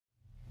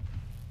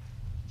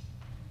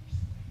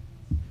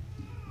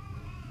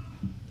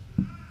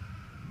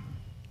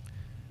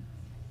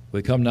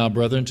We come now,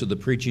 brethren, to the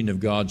preaching of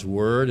God's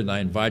Word, and I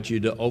invite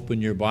you to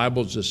open your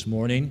Bibles this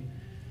morning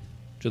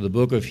to the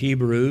book of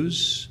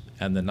Hebrews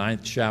and the 9th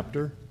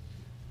chapter.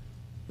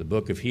 The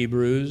book of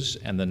Hebrews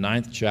and the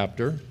 9th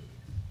chapter.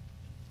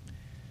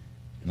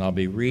 And I'll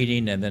be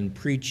reading and then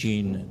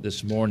preaching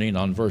this morning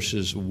on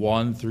verses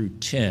 1 through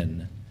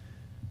 10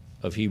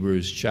 of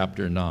Hebrews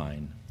chapter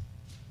 9.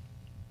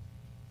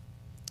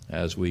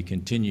 As we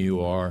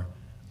continue our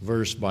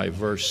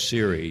verse-by-verse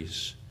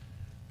series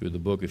through the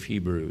book of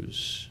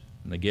Hebrews.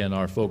 And again,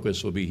 our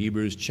focus will be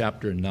Hebrews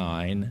chapter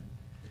 9,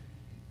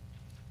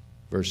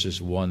 verses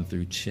 1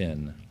 through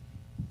 10.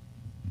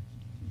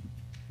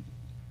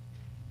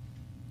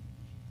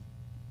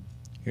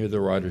 Here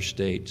the writer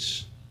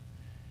states,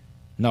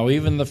 "Now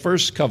even the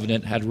first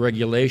covenant had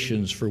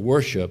regulations for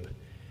worship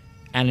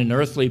and an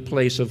earthly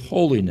place of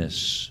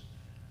holiness,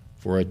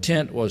 for a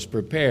tent was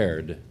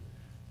prepared,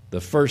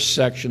 the first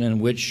section in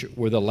which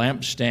were the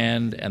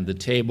lampstand and the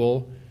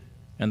table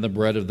and the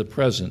bread of the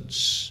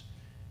presence.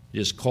 It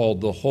is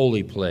called the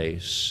holy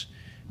place.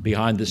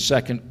 Behind the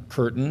second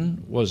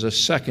curtain was a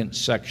second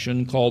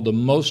section called the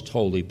most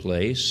holy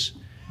place,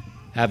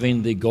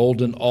 having the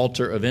golden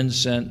altar of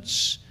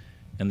incense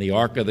and the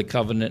ark of the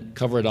covenant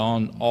covered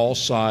on all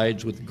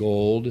sides with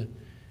gold,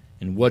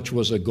 in which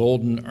was a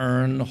golden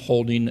urn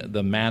holding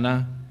the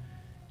manna,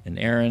 and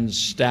Aaron's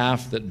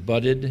staff that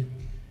budded,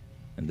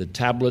 and the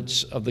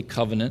tablets of the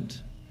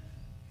covenant.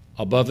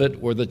 Above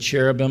it were the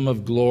cherubim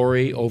of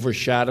glory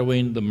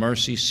overshadowing the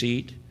mercy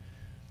seat.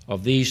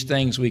 Of these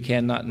things we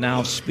cannot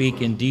now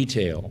speak in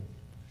detail.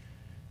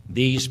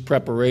 These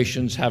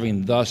preparations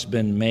having thus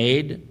been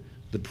made,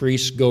 the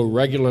priests go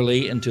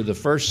regularly into the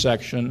first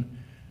section,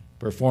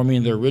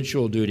 performing their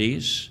ritual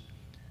duties,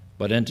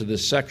 but into the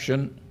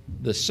second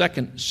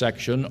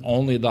section,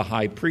 only the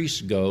high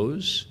priest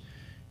goes,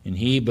 and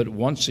he but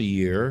once a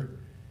year,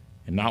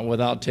 and not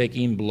without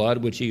taking blood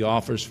which he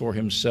offers for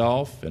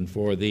himself and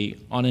for the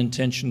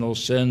unintentional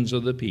sins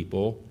of the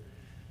people.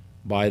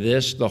 By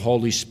this the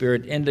Holy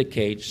Spirit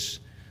indicates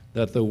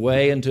that the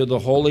way into the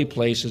holy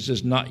places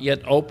is not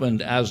yet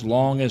opened as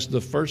long as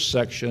the first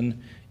section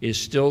is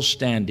still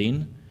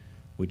standing,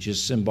 which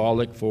is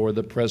symbolic for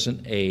the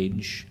present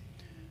age.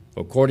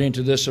 According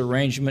to this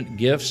arrangement,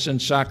 gifts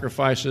and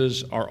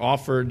sacrifices are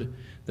offered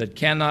that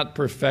cannot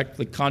perfect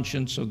the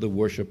conscience of the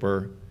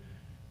worshiper,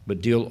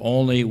 but deal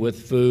only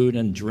with food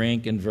and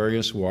drink and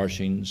various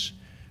washings,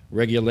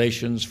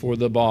 regulations for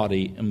the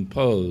body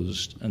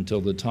imposed until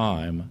the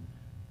time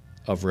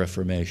of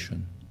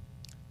Reformation."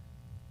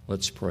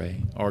 Let's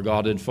pray. Our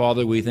God and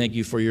Father, we thank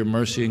you for your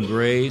mercy and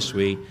grace.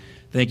 We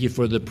thank you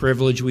for the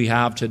privilege we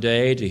have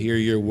today to hear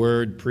your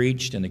word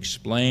preached and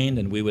explained,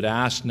 and we would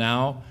ask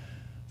now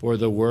for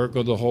the work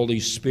of the Holy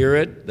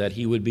Spirit, that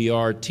he would be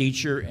our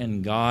teacher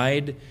and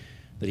guide,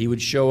 that he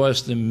would show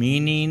us the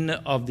meaning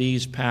of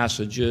these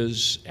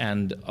passages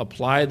and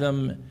apply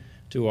them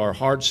to our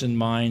hearts and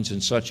minds in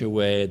such a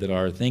way that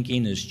our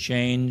thinking is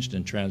changed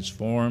and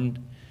transformed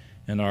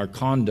and our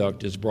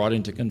conduct is brought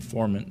into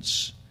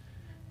conformance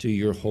to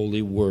your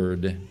holy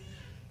word.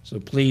 So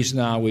please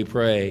now we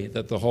pray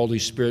that the Holy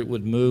Spirit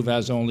would move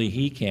as only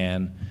he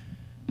can,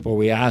 for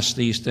we ask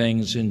these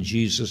things in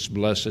Jesus'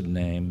 blessed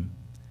name.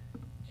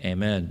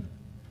 Amen.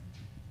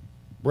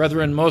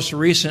 Brethren, most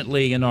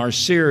recently in our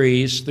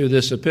series through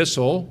this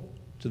epistle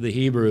to the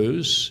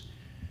Hebrews,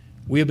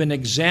 we have been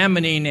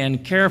examining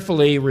and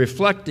carefully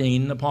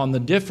reflecting upon the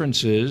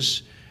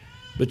differences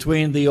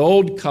between the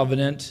Old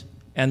Covenant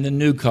and the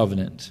New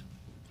Covenant.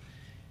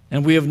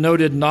 And we have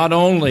noted not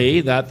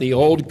only that the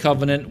Old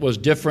Covenant was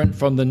different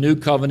from the New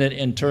Covenant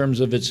in terms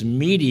of its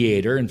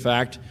mediator. In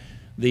fact,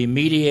 the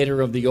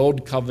mediator of the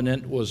Old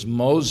Covenant was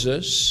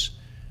Moses.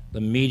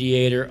 The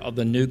mediator of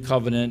the New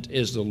Covenant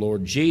is the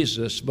Lord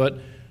Jesus. But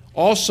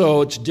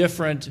also it's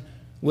different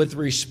with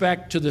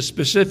respect to the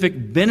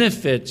specific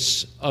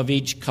benefits of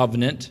each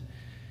covenant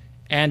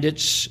and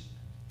its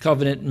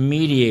covenant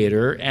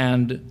mediator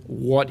and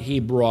what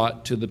he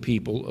brought to the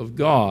people of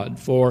God.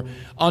 For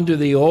under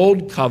the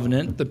Old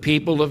Covenant, the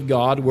people of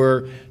God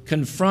were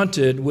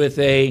confronted with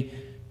a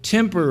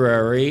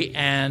temporary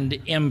and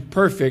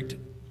imperfect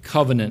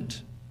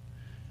covenant,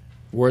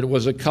 where it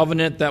was a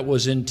covenant that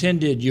was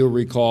intended, you'll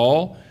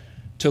recall,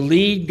 to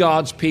lead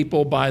God's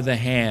people by the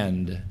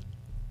hand.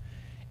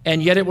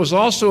 And yet it was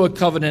also a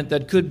covenant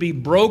that could be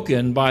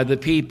broken by the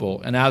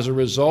people. And as a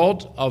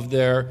result of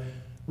their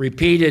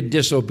repeated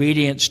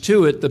disobedience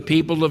to it, the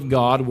people of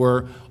God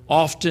were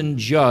often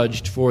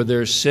judged for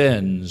their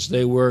sins.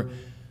 They were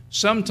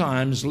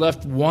sometimes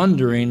left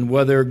wondering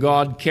whether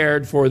God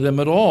cared for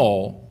them at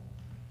all.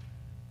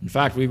 In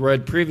fact, we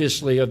read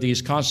previously of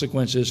these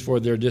consequences for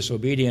their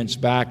disobedience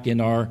back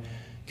in our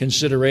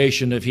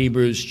consideration of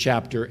Hebrews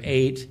chapter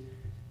 8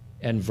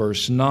 and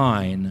verse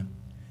 9.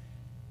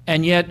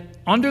 And yet,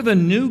 under the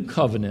new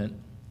covenant,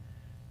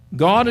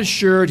 God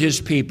assured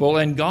his people,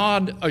 and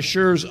God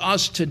assures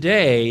us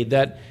today,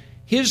 that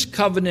his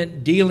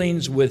covenant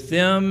dealings with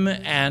them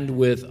and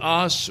with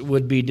us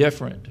would be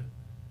different.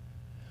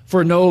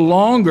 For no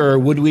longer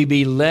would we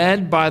be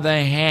led by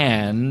the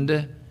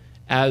hand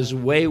as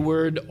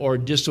wayward or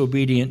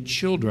disobedient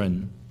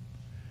children,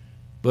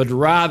 but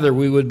rather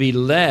we would be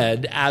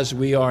led, as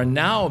we are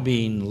now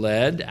being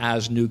led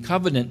as New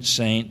Covenant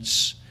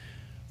saints,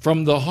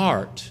 from the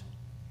heart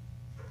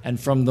and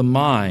from the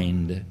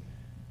mind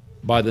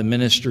by the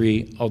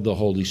ministry of the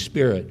Holy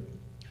Spirit.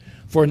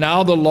 For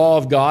now the law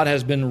of God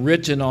has been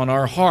written on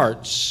our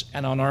hearts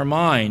and on our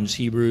minds,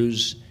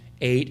 Hebrews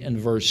 8 and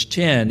verse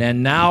 10.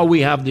 And now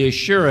we have the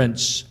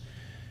assurance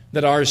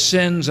that our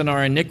sins and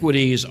our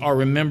iniquities are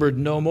remembered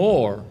no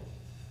more.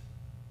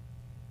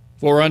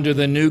 For under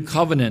the new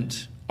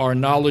covenant, our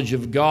knowledge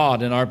of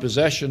God and our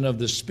possession of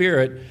the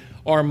Spirit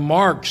are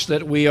marks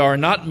that we are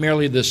not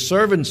merely the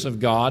servants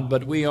of God,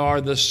 but we are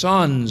the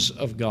sons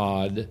of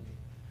God,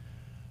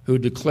 who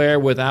declare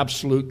with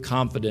absolute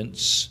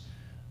confidence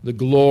the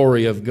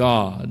glory of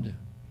God.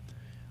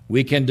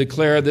 We can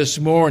declare this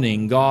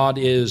morning, God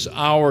is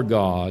our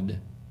God,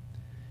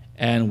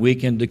 and we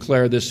can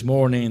declare this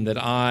morning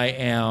that I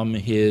am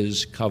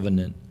His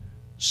covenant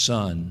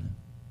son.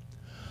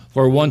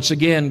 For once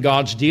again,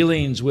 God's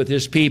dealings with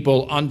His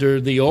people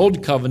under the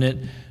old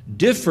covenant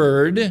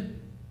differed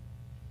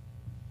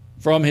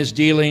from His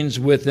dealings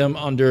with them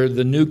under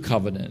the new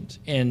covenant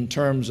in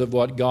terms of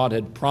what God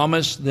had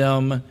promised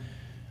them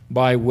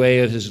by way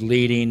of His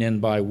leading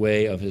and by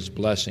way of His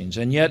blessings.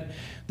 And yet,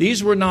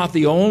 these were not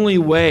the only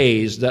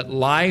ways that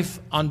life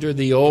under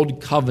the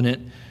old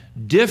covenant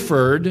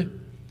differed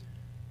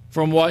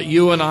from what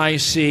you and I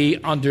see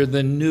under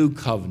the new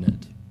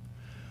covenant.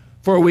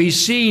 For we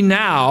see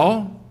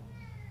now,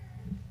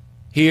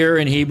 here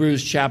in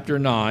Hebrews chapter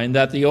 9,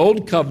 that the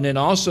old covenant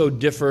also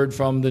differed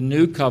from the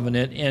new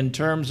covenant in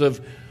terms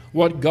of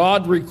what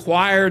God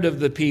required of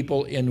the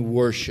people in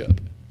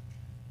worship.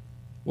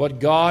 What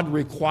God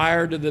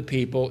required of the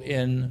people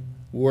in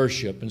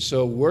worship. And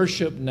so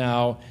worship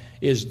now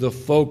is the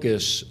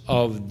focus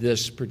of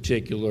this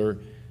particular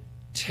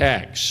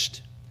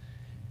text.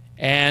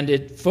 And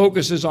it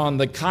focuses on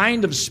the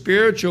kind of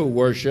spiritual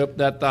worship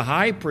that the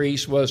high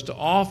priest was to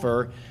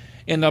offer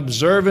in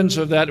observance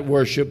of that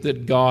worship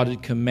that God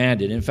had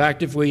commanded. In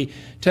fact, if we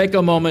take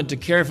a moment to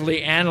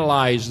carefully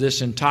analyze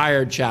this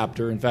entire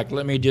chapter, in fact,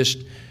 let me just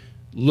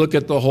look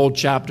at the whole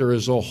chapter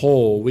as a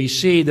whole, we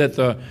see that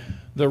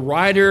the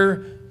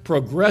writer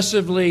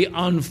progressively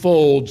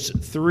unfolds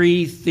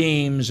three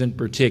themes in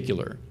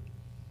particular.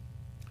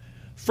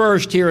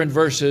 First, here in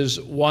verses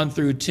 1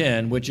 through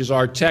 10, which is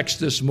our text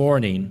this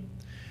morning,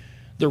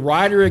 the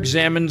writer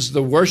examines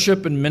the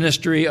worship and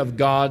ministry of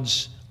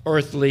God's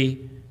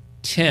earthly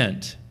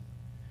tent.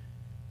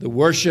 The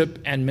worship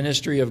and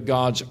ministry of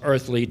God's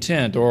earthly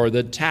tent, or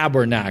the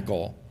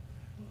tabernacle.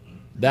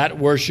 That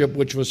worship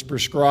which was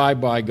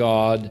prescribed by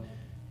God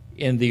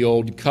in the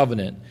Old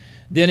Covenant.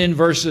 Then in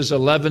verses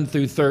 11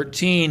 through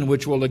 13,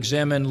 which we'll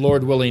examine,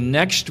 Lord willing,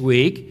 next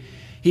week,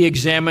 he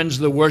examines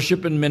the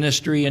worship and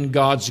ministry in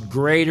God's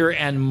greater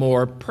and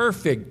more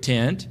perfect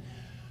tent,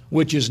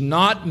 which is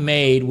not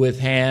made with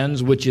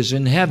hands, which is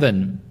in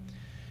heaven,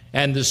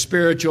 and the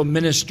spiritual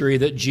ministry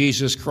that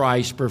Jesus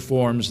Christ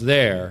performs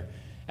there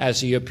as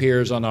He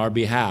appears on our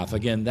behalf.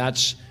 Again,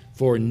 that's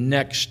for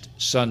next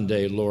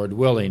Sunday, Lord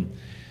willing.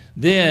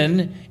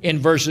 Then, in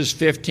verses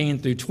 15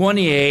 through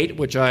 28,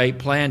 which I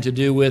plan to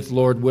deal with,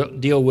 Lord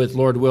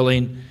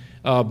willing,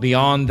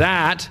 beyond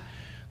that,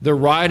 the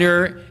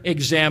writer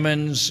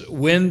examines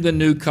when the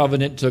new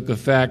covenant took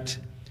effect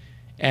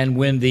and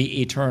when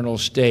the eternal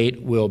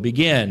state will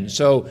begin.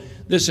 So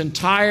this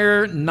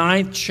entire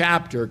 9th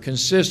chapter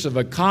consists of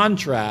a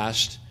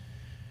contrast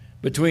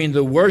between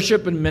the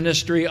worship and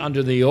ministry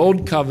under the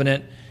old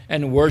covenant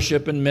and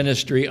worship and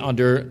ministry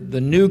under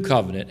the new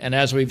covenant. And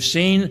as we've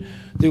seen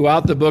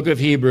throughout the book of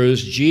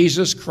Hebrews,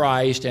 Jesus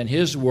Christ and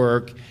His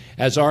work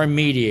as our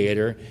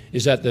mediator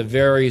is at the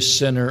very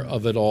center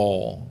of it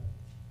all.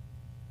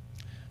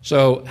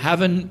 So,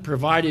 having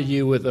provided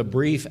you with a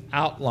brief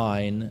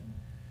outline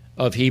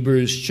of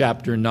Hebrews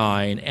chapter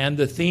 9 and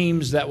the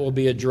themes that will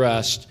be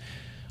addressed,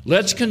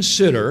 let's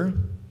consider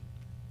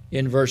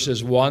in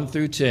verses 1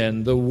 through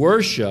 10 the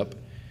worship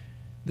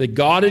that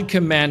God had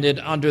commanded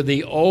under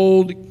the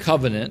old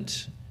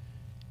covenant,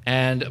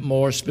 and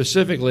more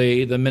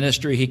specifically, the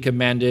ministry He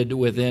commanded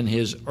within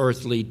His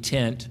earthly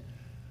tent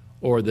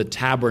or the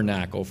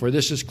tabernacle. For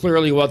this is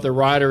clearly what the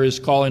writer is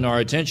calling our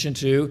attention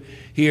to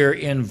here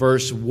in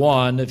verse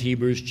 1 of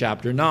Hebrews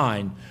chapter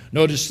 9.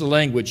 Notice the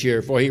language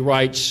here, for he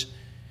writes,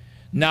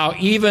 "Now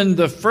even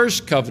the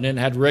first covenant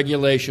had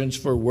regulations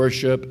for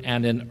worship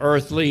and an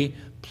earthly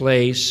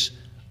place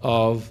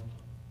of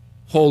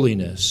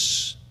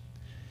holiness."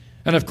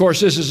 And of course,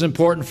 this is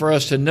important for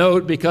us to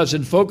note because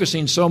in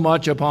focusing so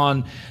much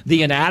upon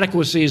the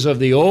inadequacies of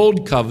the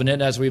old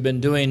covenant, as we've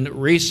been doing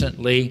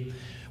recently,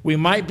 we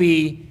might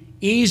be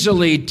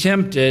easily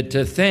tempted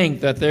to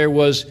think that there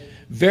was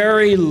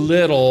very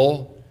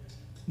little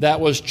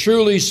that was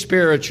truly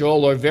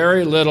spiritual or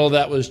very little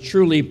that was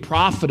truly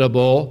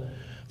profitable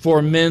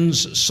for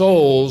men's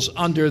souls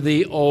under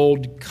the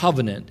old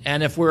covenant.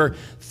 And if we're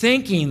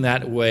thinking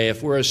that way,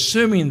 if we're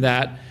assuming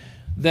that,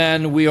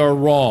 then we are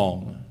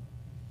wrong.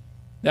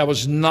 That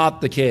was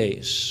not the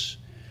case.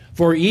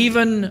 For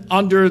even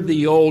under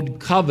the old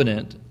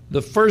covenant,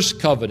 the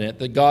first covenant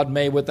that God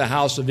made with the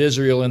house of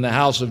Israel and the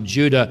house of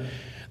Judah,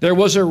 there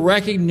was a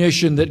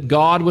recognition that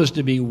God was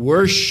to be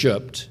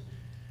worshiped,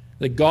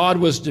 that God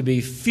was to be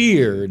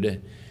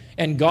feared,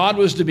 and God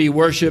was to be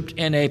worshiped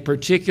in a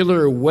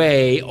particular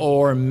way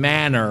or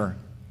manner.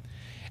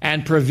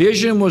 And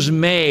provision was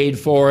made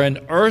for an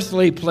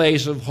earthly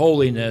place of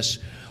holiness,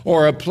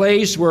 or a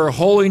place where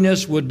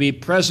holiness would be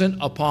present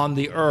upon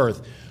the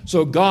earth.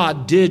 So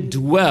God did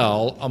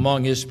dwell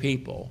among his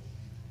people.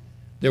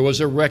 There was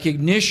a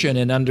recognition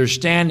and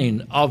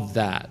understanding of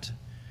that.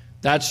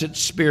 That's its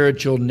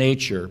spiritual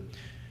nature.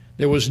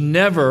 There was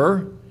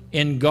never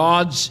in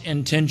God's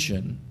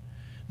intention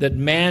that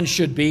man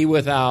should be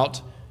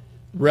without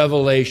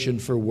revelation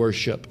for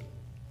worship.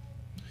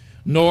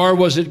 Nor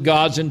was it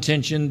God's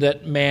intention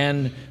that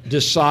man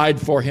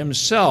decide for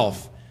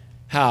himself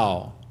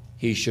how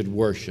he should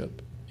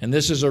worship. And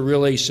this is a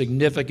really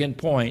significant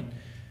point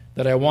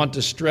that I want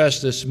to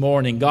stress this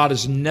morning. God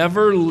has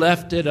never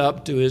left it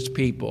up to his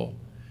people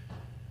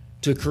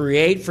to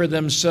create for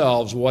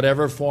themselves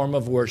whatever form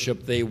of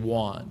worship they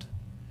want.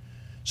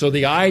 So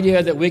the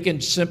idea that we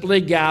can simply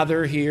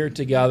gather here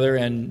together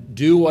and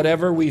do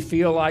whatever we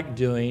feel like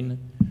doing,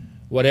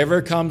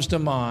 whatever comes to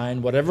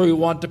mind, whatever we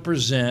want to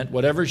present,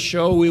 whatever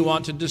show we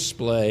want to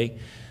display,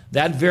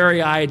 that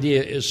very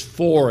idea is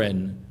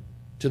foreign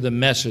to the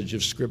message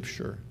of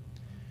Scripture.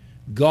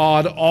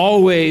 God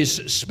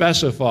always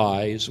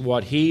specifies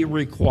what he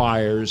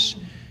requires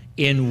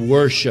in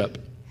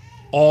worship,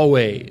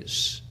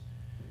 always.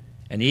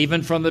 And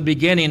even from the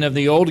beginning of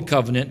the Old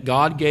Covenant,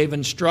 God gave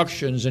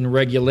instructions and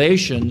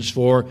regulations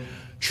for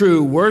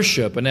true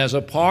worship. And as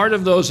a part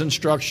of those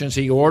instructions,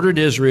 he ordered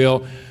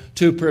Israel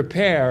to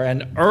prepare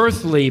an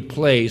earthly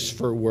place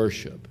for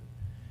worship.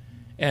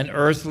 An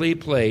earthly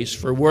place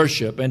for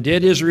worship. And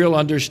did Israel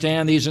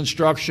understand these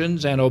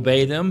instructions and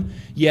obey them?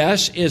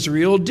 Yes,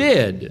 Israel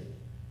did.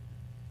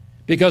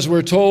 Because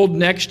we're told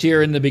next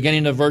here in the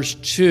beginning of verse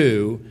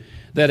 2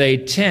 that a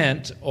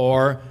tent,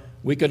 or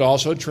we could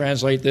also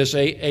translate this,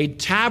 a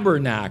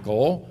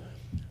tabernacle,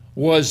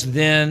 was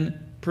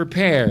then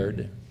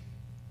prepared.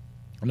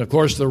 And of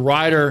course, the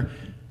writer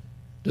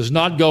does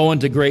not go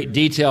into great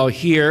detail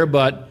here,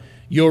 but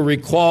you'll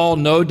recall,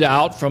 no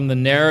doubt, from the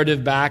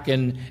narrative back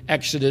in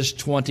Exodus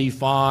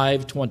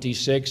 25,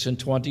 26, and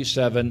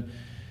 27,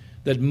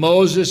 that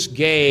Moses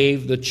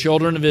gave the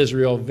children of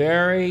Israel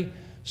very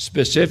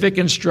specific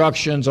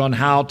instructions on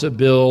how to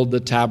build the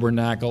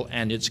tabernacle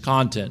and its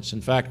contents.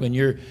 In fact, when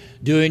you're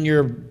doing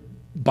your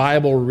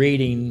Bible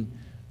reading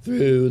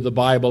through the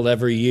Bible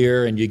every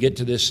year and you get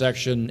to this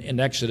section in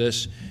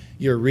Exodus,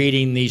 you're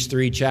reading these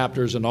 3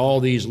 chapters and all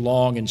these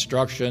long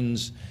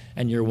instructions,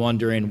 and you're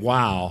wondering,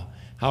 wow,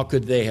 how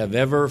could they have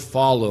ever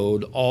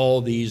followed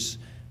all these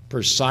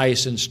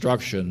precise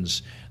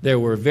instructions? There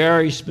were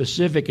very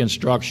specific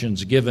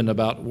instructions given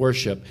about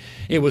worship.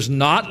 It was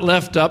not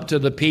left up to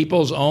the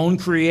people's own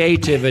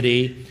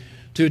creativity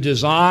to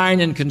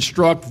design and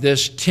construct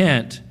this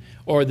tent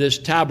or this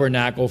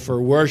tabernacle for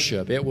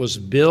worship. It was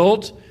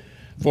built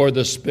for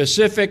the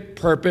specific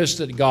purpose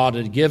that God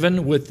had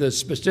given, with the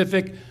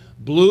specific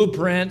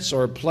blueprints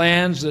or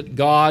plans that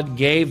God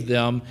gave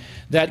them,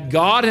 that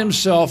God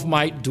himself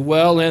might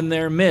dwell in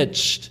their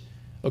midst,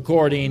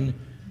 according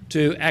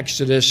to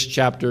Exodus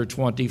chapter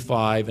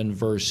 25 and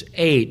verse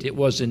 8. It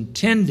was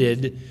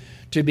intended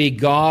to be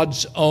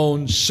God's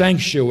own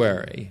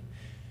sanctuary.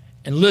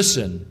 And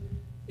listen,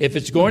 if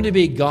it's going to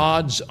be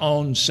God's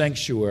own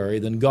sanctuary,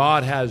 then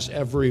God has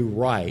every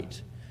right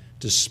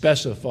to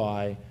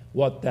specify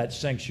what that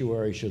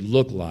sanctuary should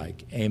look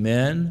like.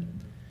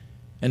 Amen?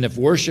 And if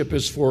worship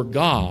is for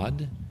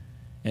God,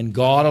 and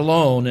God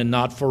alone, and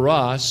not for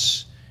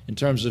us, in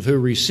terms of who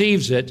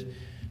receives it,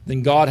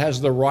 then God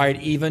has the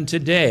right even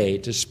today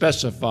to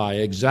specify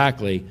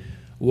exactly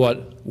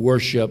what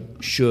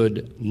worship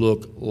should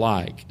look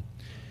like.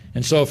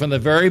 And so from the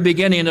very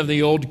beginning of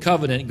the Old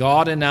Covenant,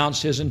 God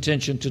announced his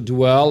intention to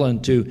dwell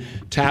and to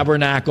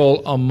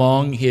tabernacle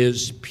among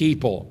his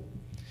people.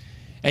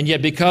 And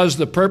yet, because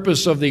the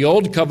purpose of the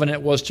Old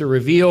Covenant was to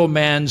reveal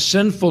man's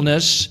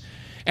sinfulness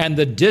and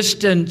the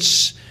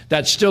distance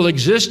that still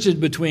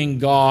existed between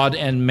God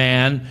and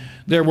man,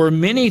 there were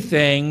many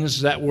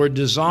things that were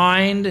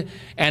designed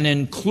and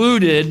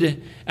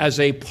included as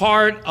a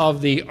part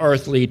of the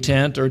earthly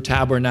tent or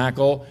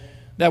tabernacle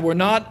that were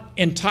not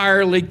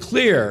entirely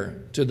clear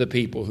to the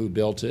people who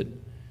built it,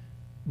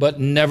 but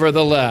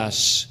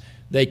nevertheless,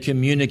 they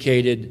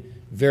communicated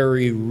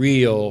very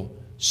real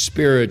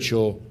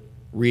spiritual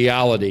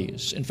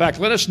realities. In fact,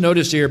 let us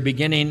notice here,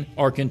 beginning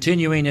or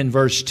continuing in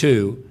verse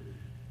 2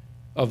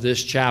 of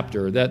this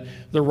chapter, that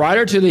the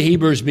writer to the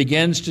Hebrews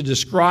begins to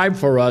describe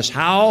for us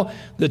how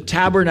the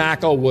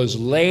tabernacle was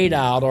laid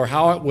out, or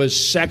how it was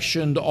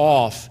sectioned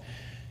off,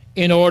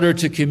 in order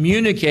to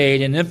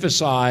communicate and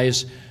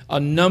emphasize a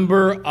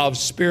number of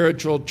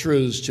spiritual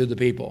truths to the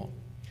people.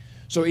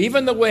 So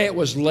even the way it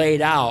was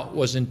laid out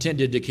was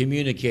intended to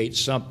communicate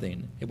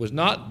something. It was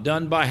not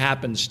done by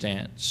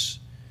happenstance.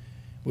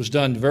 was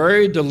done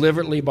very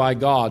deliberately by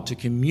God to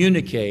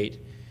communicate,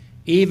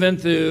 even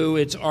through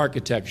its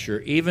architecture,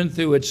 even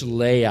through its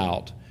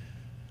layout.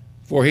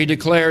 For he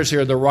declares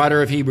here, the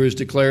writer of Hebrews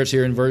declares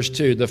here in verse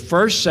 2, the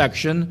first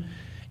section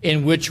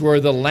in which were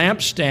the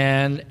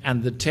lampstand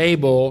and the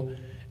table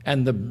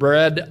and the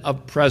bread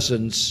of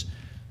presence,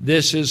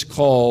 this is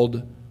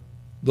called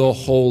the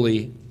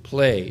holy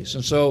place.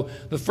 And so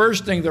the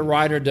first thing the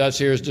writer does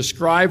here is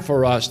describe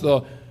for us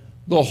the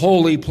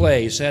holy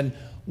place. And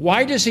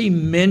why does he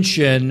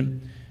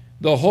mention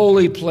the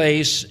holy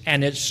place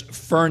and its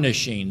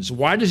furnishings?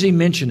 Why does he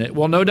mention it?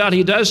 Well, no doubt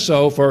he does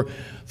so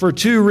for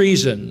two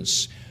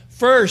reasons.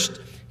 First,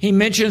 he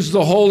mentions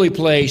the holy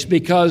place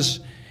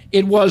because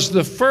it was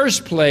the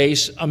first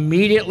place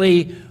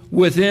immediately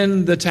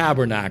within the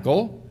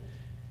tabernacle,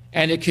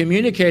 and it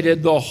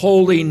communicated the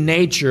holy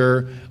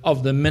nature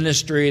of the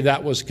ministry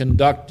that was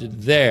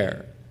conducted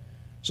there.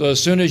 So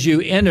as soon as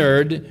you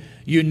entered,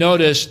 you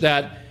noticed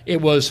that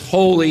it was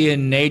holy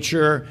in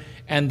nature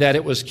and that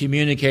it was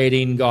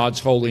communicating God's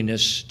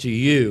holiness to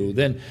you.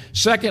 Then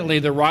secondly,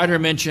 the writer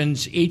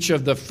mentions each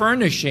of the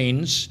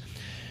furnishings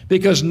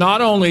because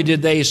not only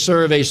did they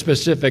serve a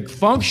specific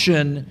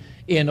function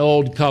in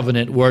Old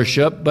Covenant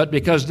worship, but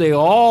because they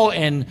all,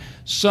 in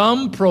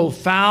some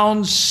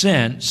profound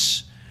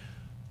sense,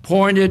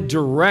 pointed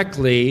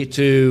directly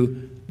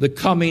to the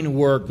coming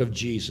work of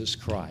Jesus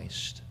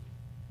Christ.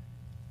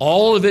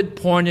 All of it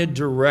pointed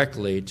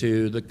directly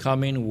to the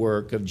coming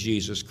work of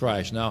Jesus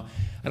Christ. Now,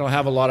 I don't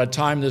have a lot of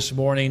time this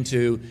morning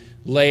to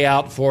lay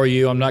out for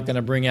you. I'm not going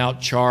to bring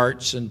out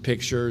charts and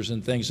pictures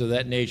and things of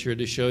that nature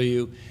to show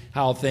you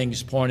how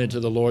things pointed to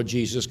the Lord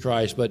Jesus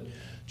Christ. But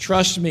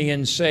trust me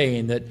in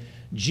saying that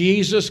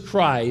Jesus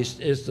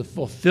Christ is the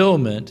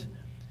fulfillment.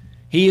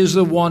 He is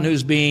the one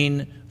who's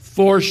being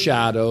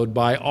foreshadowed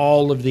by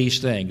all of these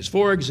things.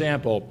 For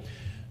example,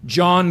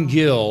 John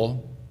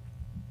Gill,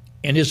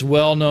 in his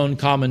well-known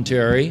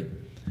commentary,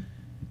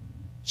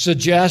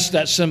 suggests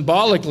that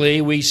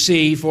symbolically we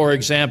see, for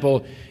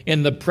example,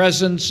 in the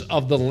presence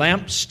of the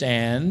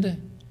lampstand,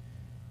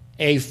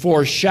 a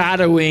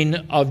foreshadowing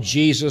of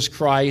Jesus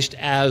Christ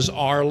as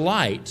our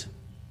light.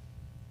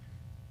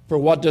 For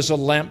what does a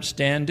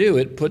lampstand do?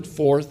 It puts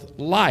forth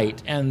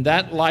light, and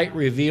that light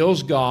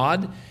reveals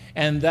God,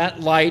 and that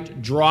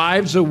light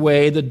drives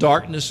away the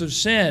darkness of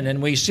sin.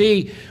 And we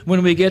see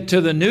when we get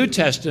to the New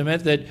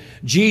Testament that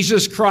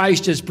Jesus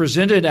Christ is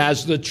presented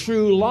as the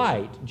true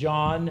light.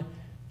 John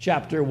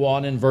chapter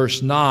 1 and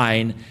verse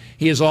 9.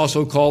 He is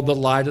also called the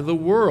light of the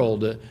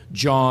world.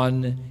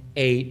 John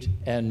 8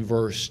 and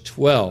verse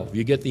 12.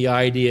 You get the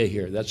idea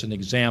here. That's an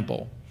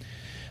example.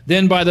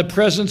 Then by the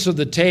presence of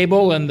the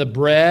table and the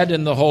bread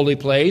in the holy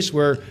place,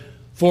 we're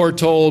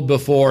foretold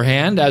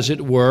beforehand, as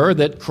it were,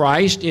 that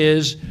Christ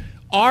is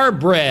our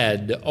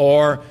bread,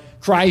 or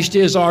Christ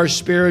is our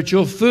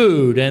spiritual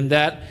food, and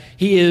that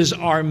he is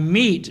our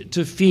meat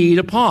to feed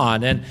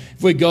upon. And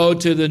if we go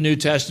to the New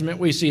Testament,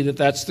 we see that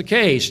that's the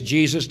case.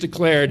 Jesus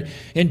declared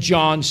in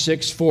John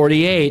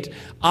 6:48,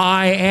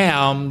 I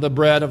am the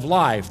bread of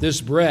life.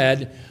 This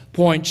bread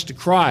points to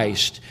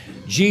Christ.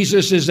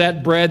 Jesus is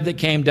that bread that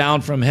came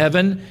down from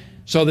heaven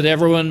so that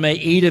everyone may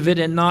eat of it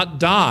and not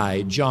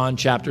die. John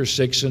chapter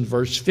 6 and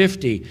verse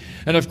 50.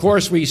 And of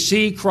course, we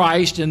see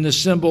Christ in the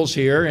symbols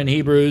here in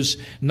Hebrews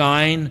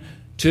 9,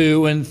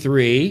 2 and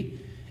 3.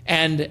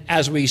 And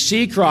as we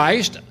see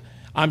Christ,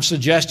 I'm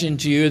suggesting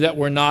to you that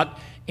we're not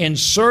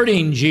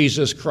inserting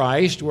Jesus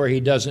Christ where he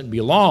doesn't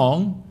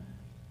belong,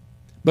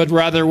 but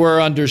rather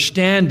we're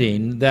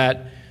understanding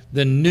that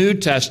the New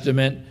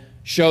Testament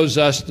shows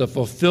us the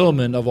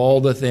fulfillment of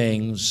all the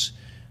things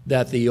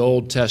that the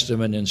Old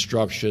Testament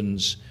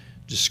instructions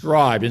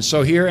described. And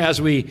so here, as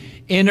we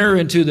enter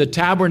into the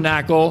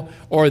tabernacle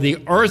or the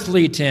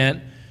earthly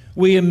tent,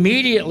 we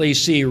immediately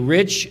see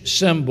rich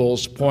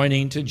symbols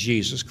pointing to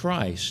Jesus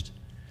Christ.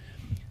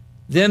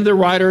 Then the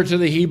writer to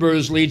the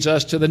Hebrews leads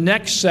us to the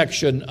next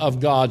section of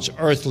God's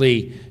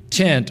earthly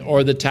tent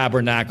or the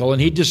tabernacle,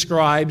 and he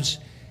describes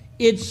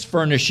its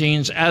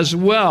furnishings as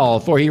well.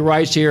 For he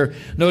writes here,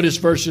 notice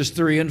verses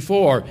 3 and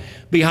 4.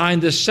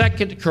 Behind the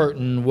second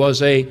curtain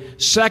was a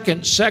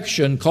second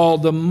section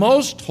called the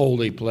most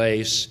holy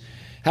place,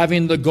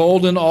 having the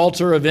golden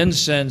altar of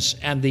incense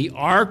and the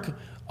ark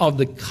of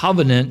the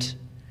covenant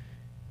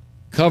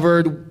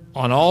covered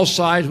on all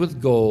sides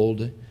with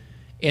gold,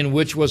 in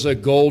which was a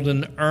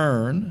golden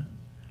urn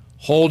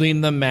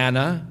holding the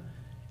manna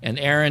and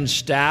Aaron's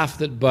staff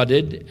that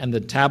budded and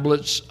the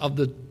tablets of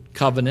the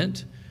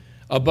covenant.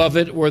 Above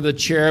it were the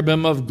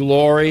cherubim of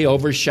glory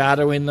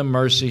overshadowing the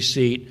mercy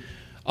seat.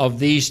 Of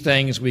these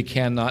things we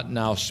cannot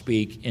now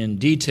speak in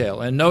detail.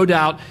 And no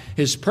doubt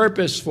his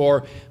purpose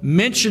for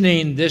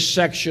mentioning this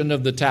section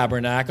of the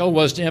tabernacle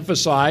was to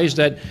emphasize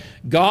that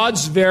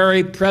God's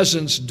very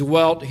presence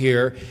dwelt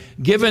here,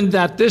 given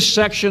that this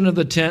section of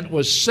the tent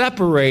was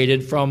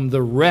separated from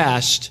the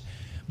rest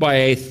by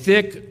a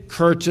thick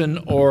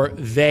curtain or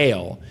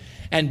veil.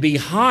 And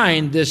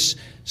behind this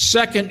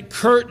second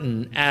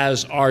curtain,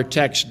 as our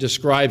text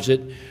describes it,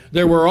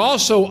 there were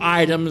also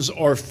items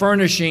or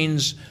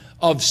furnishings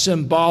of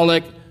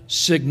symbolic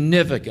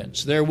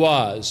significance. There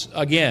was,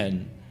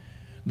 again,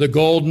 the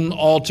golden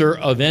altar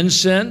of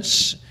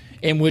incense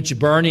in which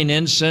burning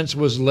incense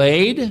was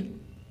laid.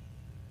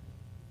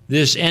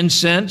 This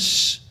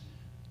incense,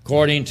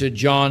 according to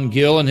John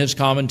Gill in his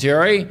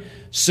commentary,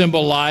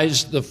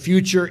 symbolized the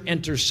future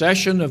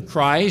intercession of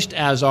Christ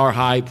as our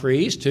high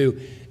priest, who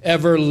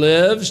ever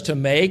lives to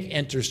make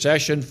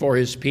intercession for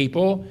his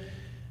people.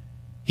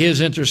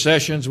 His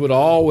intercessions would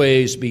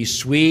always be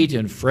sweet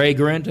and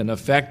fragrant and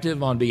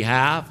effective on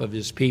behalf of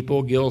his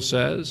people, Gill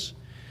says.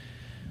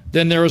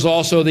 Then there was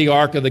also the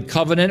Ark of the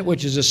Covenant,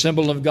 which is a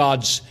symbol of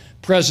God's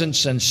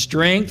presence and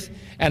strength,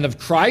 and of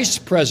Christ's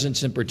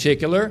presence in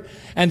particular.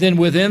 And then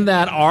within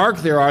that ark,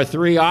 there are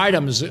three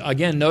items.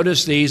 Again,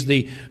 notice these.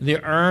 The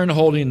urn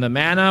holding the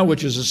manna,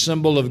 which is a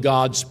symbol of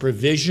God's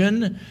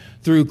provision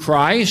through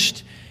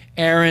Christ.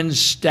 Aaron's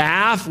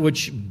staff,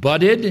 which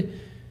budded.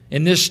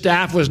 And this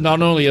staff was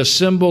not only a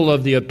symbol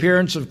of the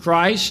appearance of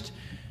Christ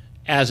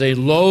as a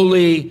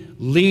lowly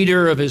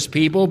leader of his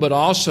people, but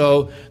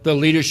also the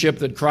leadership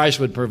that Christ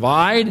would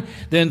provide.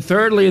 Then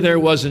thirdly, there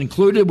was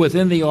included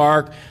within the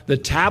ark the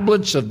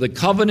tablets of the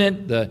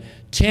covenant, the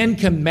 10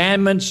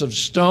 commandments of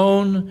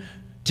stone,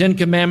 10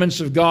 commandments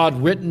of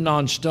God written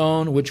on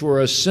stone, which were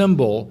a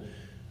symbol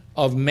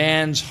of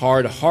man's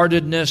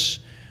hard-heartedness,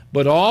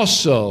 but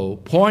also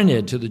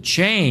pointed to the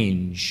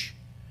change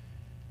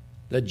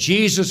that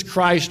Jesus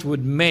Christ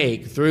would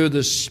make through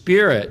the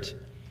Spirit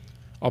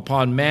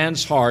upon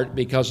man's heart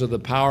because of the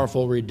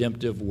powerful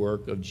redemptive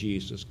work of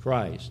Jesus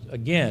Christ.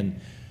 Again,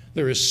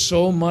 there is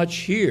so much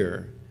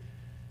here.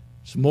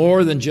 It's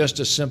more than just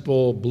a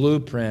simple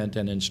blueprint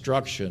and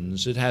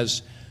instructions. It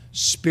has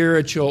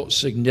spiritual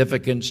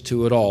significance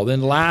to it all.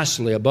 Then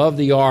lastly, above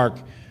the ark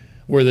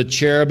were the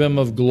cherubim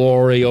of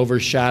glory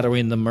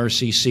overshadowing the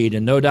mercy seat.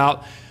 And no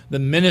doubt the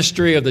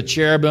ministry of the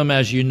cherubim,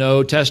 as you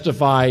know,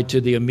 testified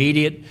to the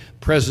immediate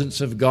presence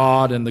of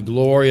God and the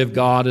glory of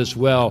God as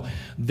well.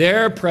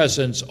 Their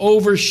presence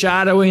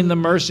overshadowing the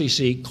mercy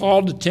seat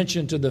called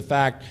attention to the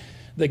fact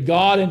that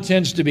God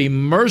intends to be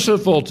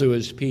merciful to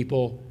his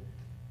people,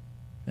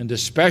 and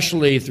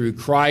especially through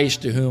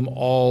Christ, to whom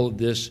all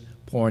this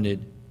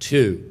pointed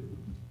to.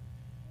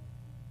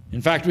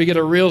 In fact, we get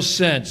a real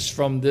sense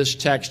from this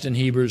text in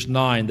Hebrews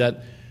 9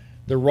 that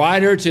the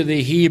writer to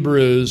the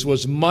Hebrews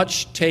was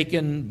much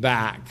taken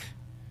back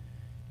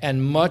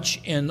and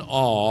much in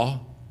awe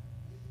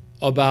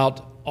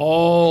about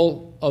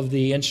all of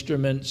the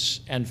instruments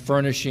and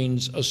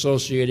furnishings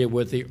associated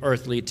with the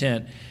earthly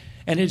tent.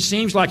 And it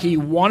seems like he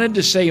wanted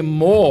to say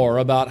more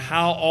about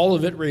how all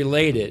of it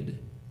related.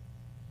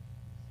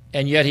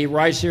 And yet he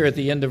writes here at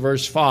the end of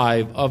verse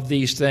 5, of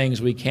these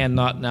things we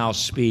cannot now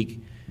speak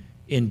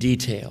in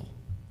detail.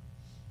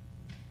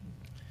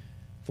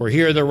 For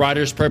here the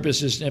writer's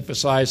purpose is to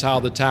emphasize how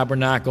the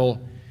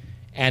tabernacle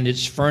and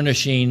its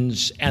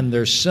furnishings and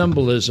their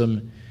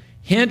symbolism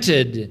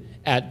hinted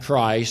at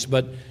Christ.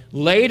 But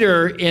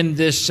later in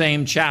this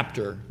same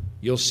chapter,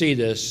 you'll see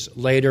this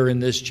later in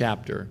this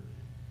chapter,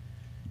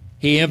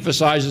 he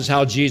emphasizes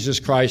how Jesus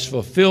Christ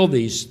fulfilled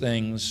these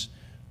things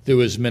through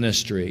his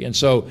ministry. And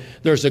so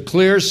there's a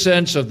clear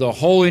sense of the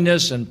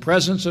holiness and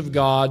presence of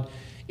God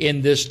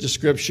in this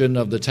description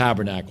of the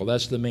tabernacle.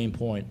 That's the main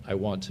point I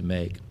want to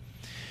make.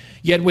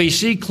 Yet we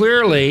see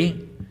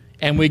clearly,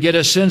 and we get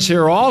a sense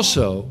here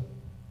also,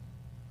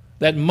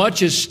 that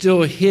much is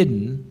still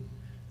hidden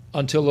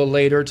until a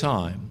later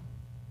time.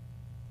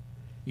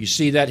 You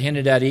see that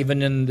hinted at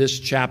even in this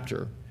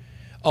chapter.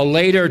 A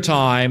later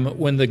time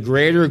when the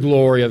greater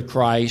glory of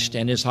Christ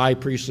and his high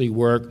priestly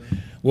work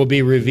will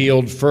be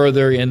revealed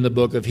further in the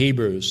book of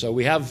Hebrews. So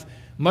we have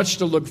much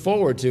to look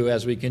forward to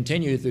as we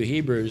continue through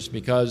Hebrews,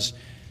 because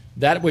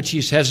that which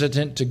he's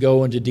hesitant to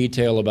go into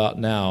detail about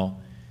now,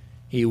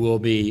 he will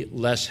be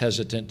less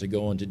hesitant to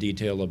go into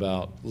detail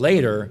about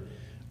later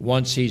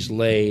once he's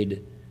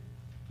laid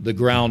the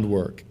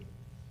groundwork.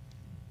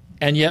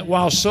 And yet,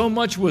 while so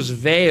much was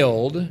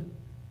veiled,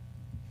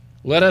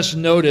 let us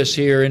notice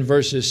here in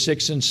verses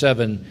 6 and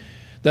 7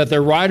 that the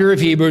writer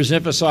of Hebrews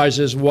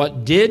emphasizes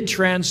what did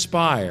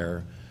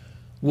transpire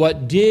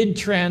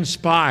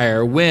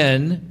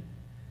when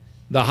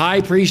the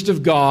high priest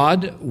of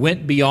God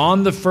went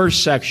beyond the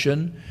first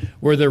section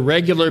where the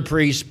regular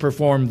priests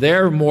performed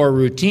their more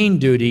routine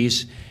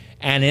duties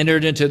and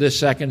entered into the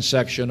second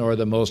section, or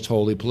the most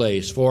holy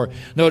place. For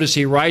notice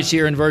he writes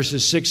here in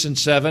verses 6 and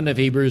 7 of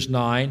Hebrews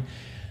 9,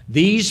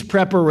 these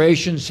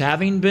preparations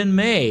having been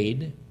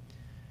made,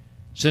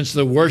 since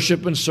the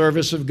worship and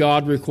service of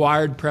God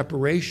required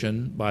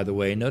preparation, by the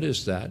way,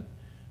 notice that.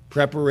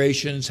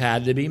 Preparations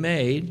had to be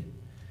made.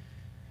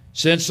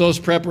 Since those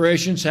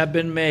preparations have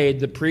been made,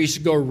 the priests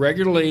go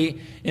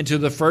regularly into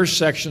the first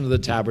section of the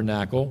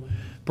tabernacle,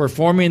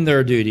 performing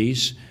their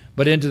duties,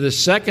 but into the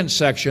second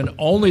section,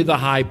 only the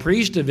high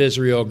priest of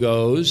Israel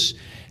goes,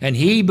 and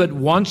he but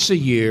once a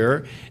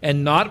year,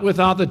 and not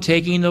without the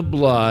taking of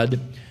blood,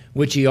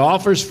 which he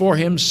offers for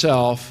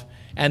himself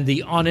and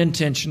the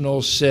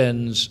unintentional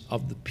sins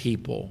of the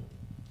people.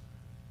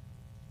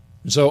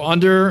 So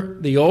under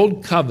the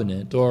old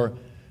covenant, or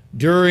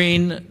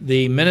during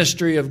the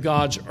ministry of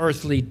God's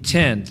earthly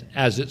tent,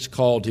 as it's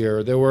called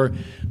here, there were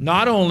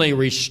not only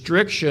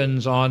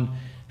restrictions on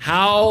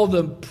how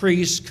the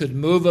priests could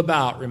move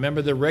about.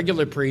 Remember, the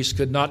regular priests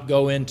could not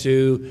go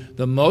into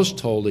the most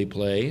holy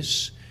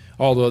place,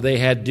 although they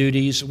had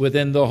duties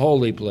within the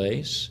holy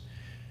place.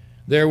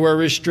 There were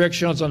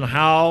restrictions on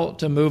how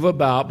to move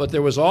about, but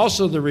there was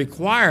also the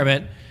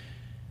requirement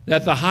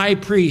that the high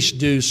priest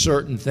do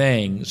certain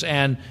things.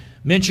 And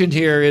mentioned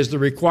here is the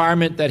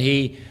requirement that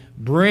he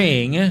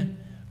bring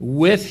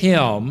with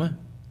him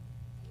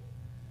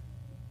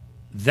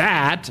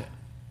that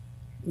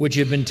which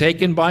had been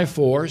taken by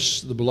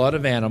force, the blood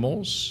of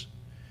animals,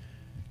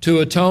 to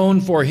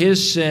atone for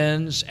his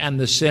sins and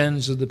the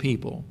sins of the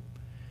people.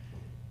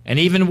 And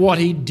even what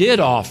he did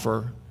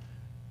offer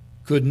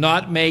could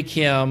not make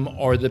him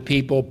or the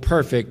people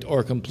perfect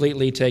or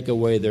completely take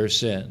away their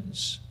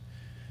sins.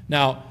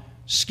 Now,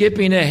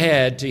 skipping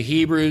ahead to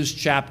Hebrews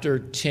chapter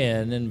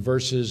 10 and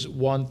verses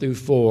 1 through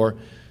 4,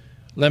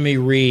 let me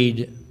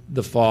read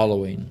the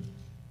following.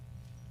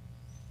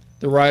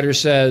 The writer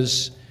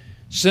says,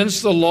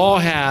 "Since the law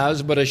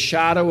has but a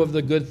shadow of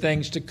the good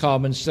things to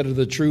come instead of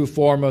the true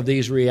form of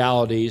these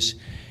realities,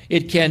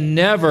 it can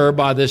never,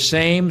 by the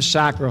same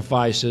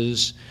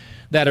sacrifices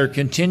that are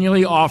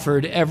continually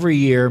offered every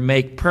year,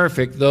 make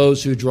perfect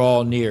those who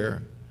draw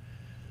near.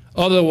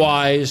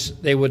 Otherwise,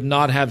 they would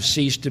not have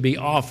ceased to be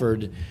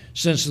offered,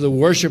 since the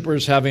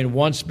worshippers, having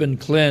once been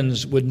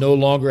cleansed, would no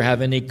longer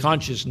have any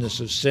consciousness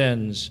of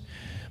sins.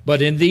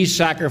 But in these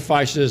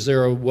sacrifices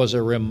there was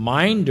a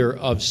reminder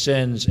of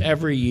sins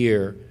every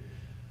year,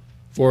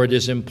 for it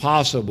is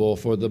impossible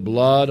for the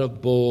blood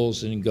of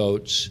bulls and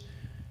goats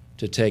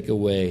to take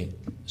away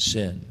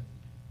sin."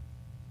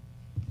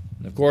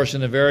 And of course,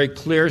 in a very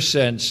clear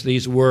sense,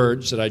 these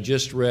words that I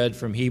just read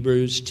from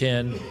Hebrews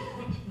 10,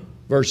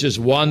 verses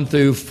 1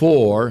 through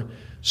 4,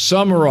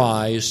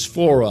 summarize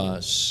for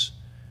us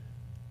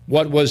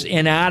what was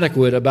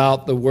inadequate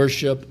about the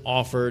worship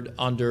offered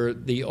under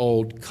the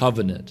Old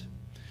Covenant.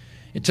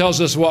 It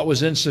tells us what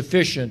was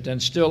insufficient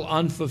and still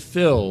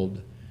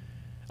unfulfilled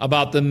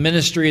about the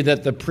ministry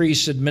that the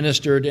priests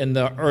administered in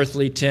the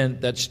earthly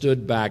tent that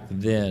stood back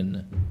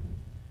then.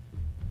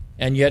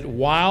 And yet,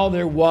 while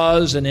there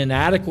was an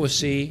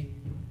inadequacy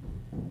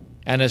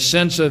and a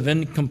sense of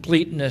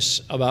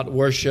incompleteness about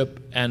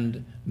worship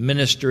and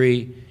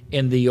ministry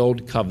in the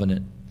Old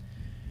Covenant,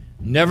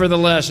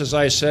 nevertheless, as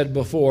I said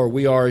before,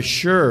 we are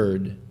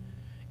assured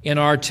in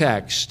our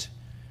text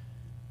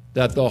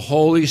that the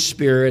Holy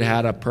Spirit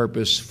had a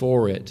purpose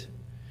for it.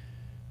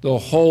 The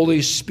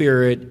Holy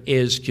Spirit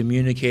is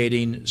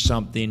communicating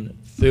something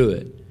through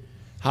it.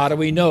 How do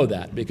we know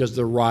that? Because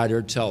the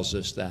writer tells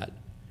us that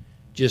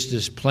just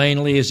as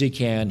plainly as he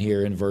can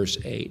here in verse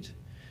 8.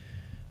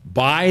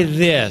 By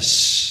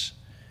this,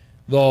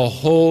 the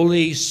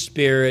Holy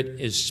Spirit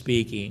is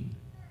speaking.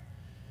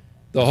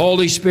 The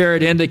Holy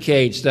Spirit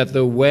indicates that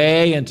the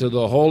way into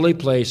the holy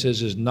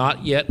places is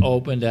not yet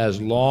opened as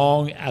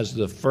long as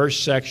the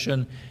first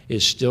section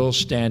is still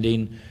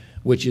standing,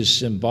 which is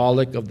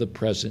symbolic of the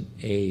present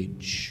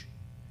age.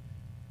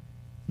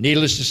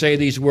 Needless to say,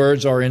 these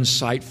words are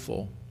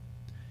insightful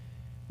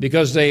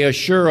because they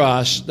assure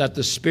us that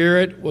the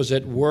Spirit was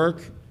at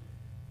work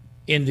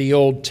in the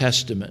Old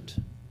Testament.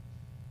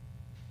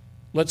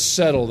 Let's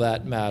settle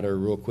that matter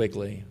real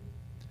quickly.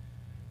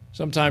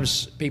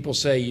 Sometimes people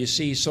say, you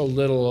see so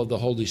little of the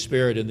Holy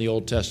Spirit in the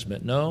Old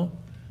Testament. No,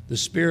 the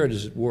Spirit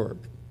is at work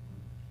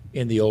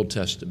in the Old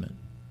Testament.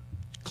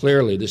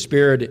 Clearly, the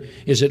Spirit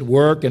is at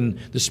work, and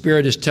the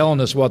Spirit is telling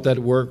us what that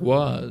work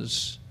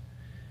was.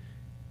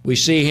 We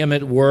see Him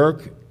at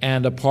work,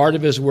 and a part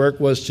of His work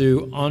was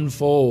to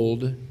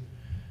unfold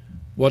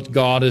what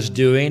God is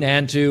doing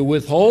and to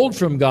withhold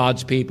from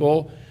God's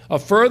people a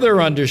further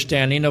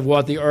understanding of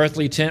what the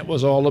earthly tent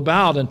was all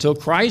about until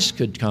Christ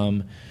could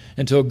come,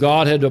 until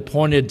God had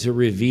appointed to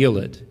reveal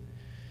it.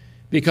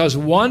 Because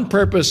one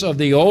purpose of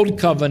the Old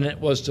Covenant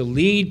was to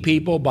lead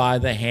people by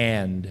the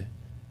hand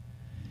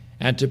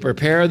and to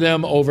prepare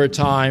them over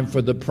time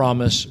for the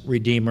promised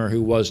Redeemer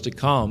who was to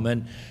come.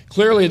 And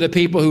clearly the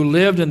people who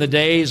lived in the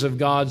days of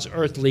God's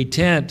earthly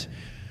tent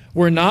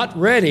were not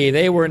ready.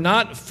 They were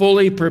not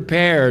fully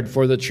prepared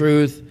for the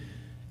truth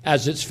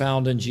as it's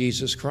found in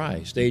Jesus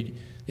Christ. They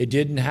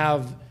didn't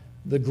have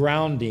the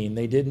grounding.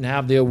 They didn't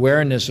have the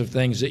awareness of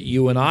things that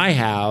you and I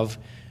have,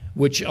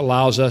 which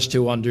allows us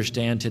to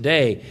understand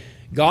today.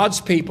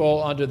 God's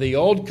people under the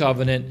Old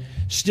Covenant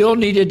still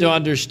needed to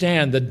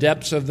understand the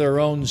depths of their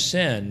own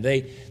sin.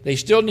 They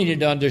still needed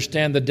to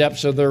understand the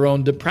depths of their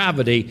own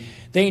depravity.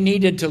 They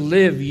needed to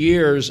live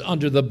years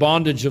under the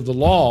bondage of the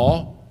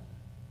law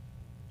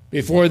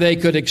before they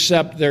could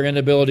accept their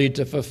inability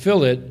to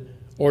fulfill it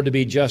or to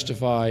be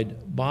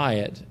justified by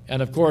it.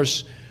 And of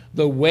course,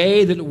 the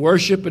way that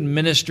worship and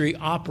ministry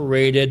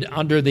operated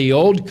under the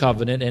Old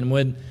Covenant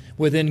and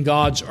within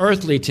God's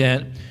earthly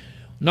tent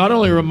not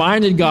only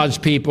reminded God's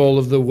people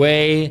of the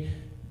way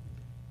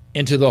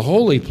into the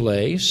holy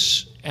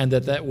place and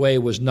that way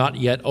was not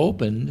yet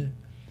opened,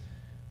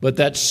 but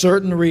that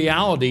certain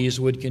realities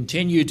would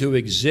continue to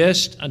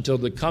exist until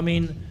the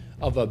coming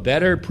of a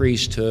better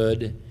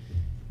priesthood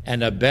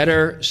and a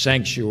better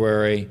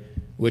sanctuary,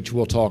 which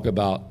we'll talk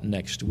about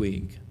next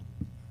week.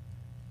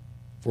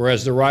 For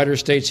as the writer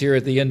states here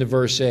at the end of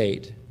verse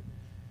 8,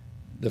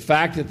 the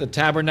fact that the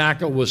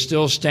tabernacle was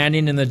still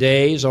standing in the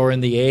days or in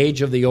the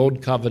age of the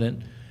Old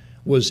Covenant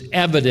was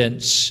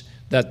evidence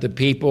that the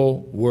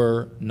people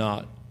were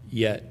not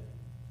yet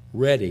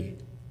ready.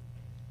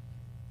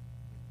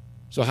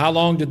 So how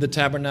long did the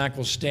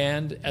tabernacle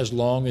stand? As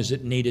long as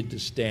it needed to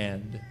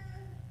stand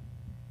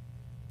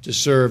to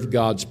serve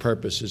God's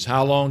purposes.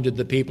 How long did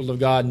the people of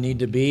God need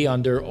to be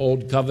under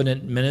Old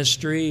Covenant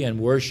ministry and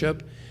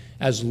worship?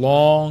 As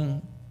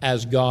long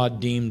as God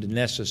deemed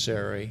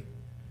necessary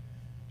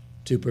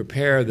to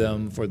prepare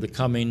them for the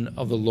coming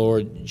of the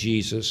Lord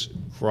Jesus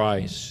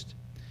Christ.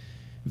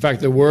 In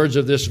fact, the words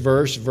of this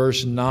verse,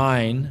 verse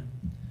 9,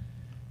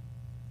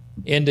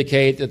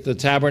 indicate that the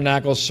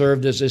tabernacle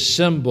served as a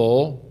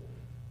symbol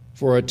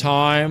for a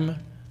time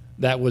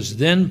that was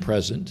then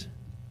present,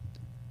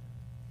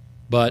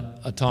 but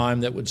a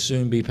time that would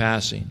soon be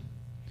passing.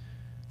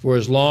 For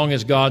as long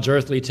as God's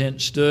earthly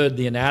tent stood,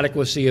 the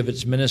inadequacy of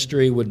its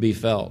ministry would be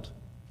felt.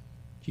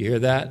 Do you hear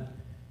that?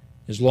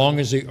 As long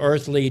as the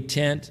earthly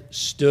tent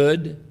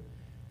stood,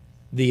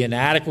 the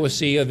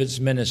inadequacy of its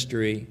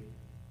ministry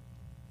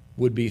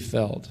would be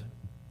felt.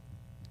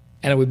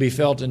 And it would be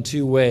felt in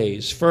two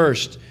ways.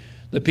 First,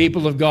 the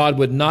people of God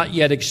would not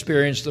yet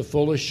experience the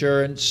full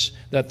assurance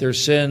that their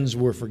sins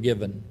were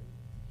forgiven.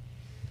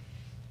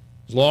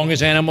 As long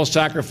as animal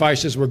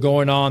sacrifices were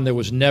going on, there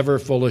was never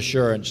full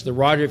assurance. The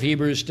writer of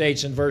Hebrews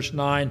states in verse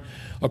 9,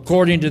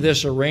 according to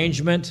this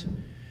arrangement,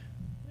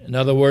 in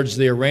other words,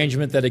 the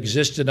arrangement that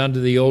existed under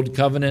the Old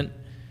Covenant,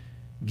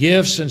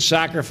 gifts and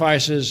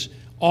sacrifices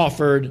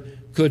offered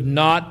could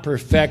not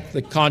perfect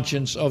the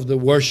conscience of the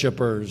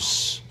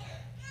worshipers.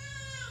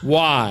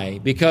 Why?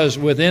 Because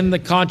within the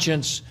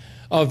conscience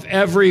of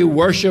every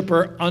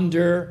worshiper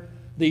under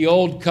the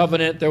Old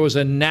Covenant, there was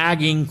a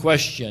nagging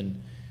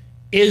question.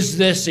 Is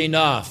this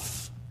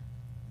enough?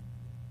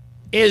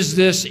 Is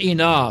this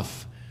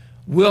enough?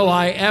 Will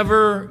I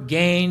ever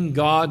gain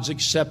God's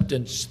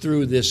acceptance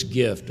through this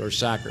gift or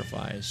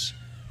sacrifice?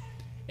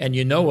 And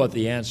you know what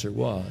the answer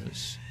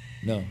was.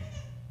 No.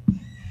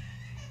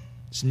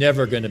 It's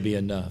never going to be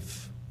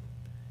enough.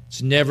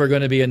 It's never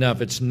going to be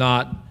enough. It's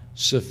not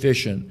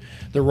sufficient.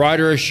 The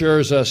writer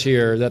assures us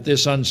here that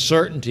this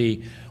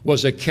uncertainty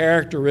was a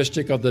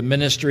characteristic of the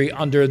ministry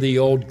under the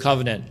Old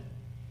Covenant.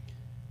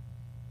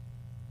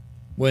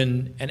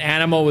 When an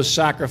animal was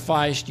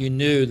sacrificed, you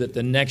knew that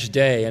the next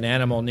day an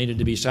animal needed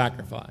to be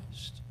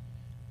sacrificed.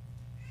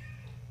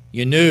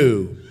 You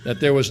knew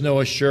that there was no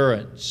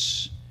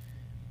assurance.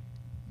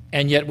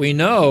 And yet we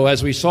know,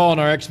 as we saw in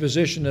our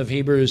exposition of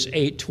Hebrews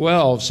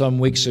 8:12 some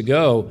weeks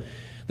ago,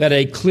 that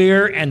a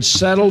clear and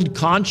settled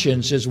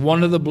conscience is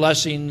one of the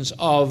blessings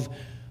of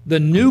the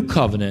new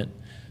covenant,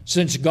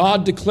 since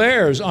God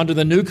declares under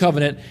the new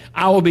covenant,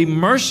 I will be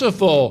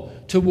merciful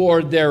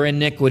toward their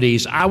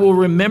iniquities. I will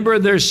remember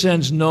their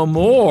sins no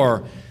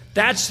more.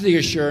 That's the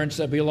assurance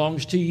that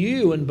belongs to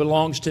you and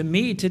belongs to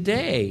me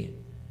today.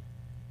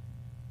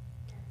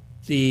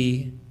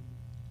 The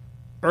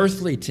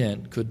earthly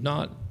tent could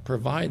not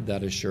provide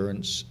that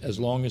assurance as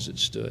long as it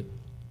stood.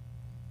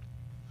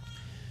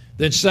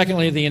 Then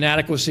secondly, the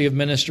inadequacy of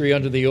ministry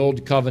under the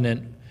Old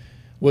Covenant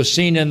was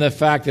seen in the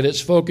fact that its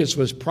focus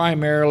was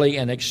primarily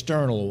an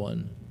external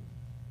one.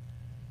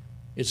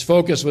 Its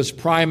focus was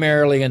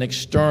primarily an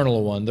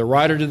external one. The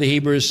writer to the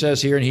Hebrews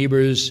says here in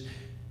Hebrews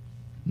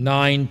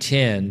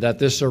 9:10 that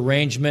this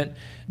arrangement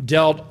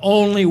dealt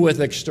only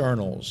with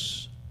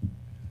externals,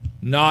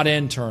 not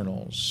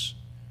internals,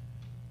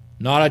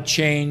 not a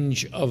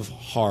change of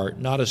heart,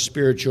 not a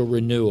spiritual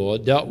renewal.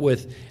 It dealt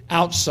with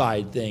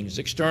outside things,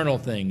 external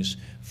things,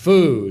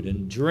 food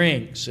and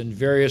drinks and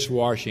various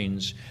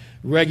washings,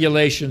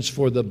 regulations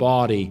for the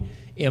body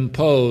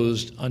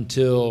imposed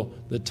until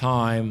the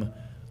time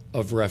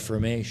of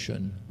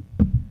Reformation.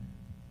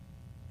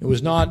 It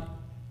was not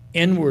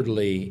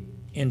inwardly,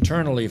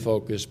 internally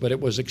focused, but it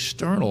was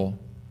external.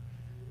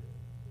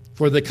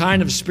 For the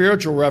kind of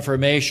spiritual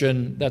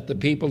reformation that the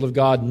people of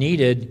God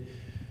needed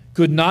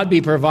could not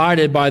be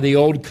provided by the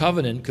Old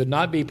Covenant, could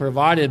not be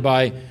provided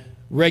by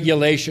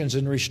regulations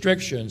and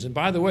restrictions. And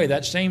by the way,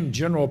 that same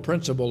general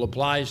principle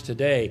applies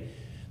today.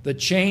 The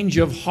change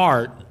of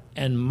heart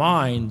and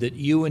mind that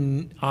you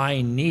and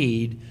I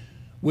need,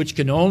 which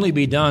can only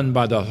be done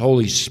by the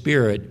Holy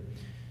Spirit,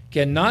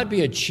 cannot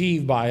be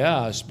achieved by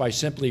us by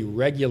simply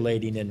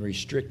regulating and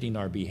restricting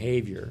our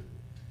behavior,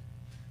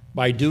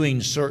 by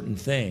doing certain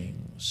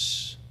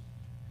things.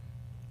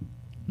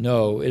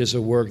 No, it is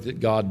a work that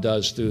God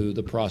does through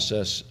the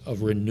process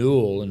of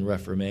renewal and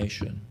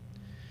reformation.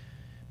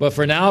 But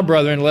for now,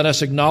 brethren, let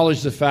us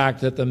acknowledge the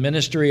fact that the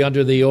ministry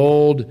under the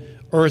old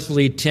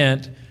earthly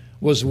tent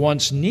was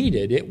once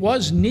needed. It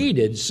was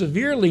needed,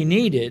 severely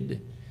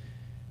needed,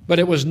 but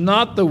it was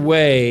not the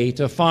way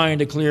to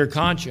find a clear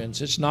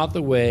conscience. It's not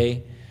the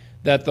way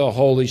that the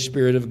Holy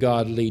Spirit of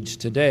God leads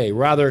today.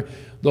 Rather,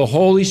 the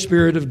Holy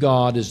Spirit of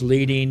God is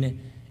leading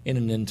in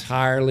an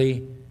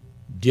entirely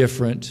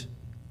different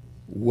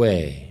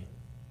way.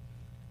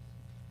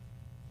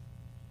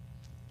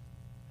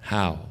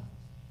 How?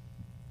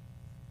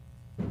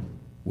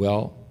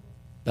 Well,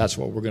 that's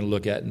what we're going to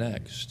look at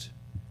next,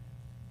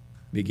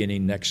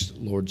 beginning next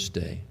Lord's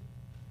Day.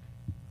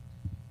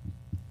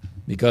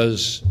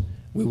 Because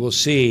we will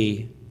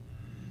see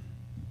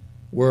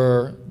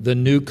where the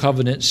new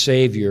covenant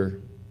Savior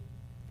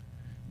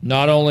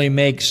not only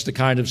makes the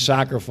kind of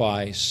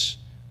sacrifice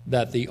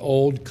that the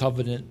old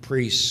covenant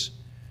priests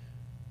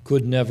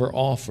could never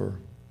offer,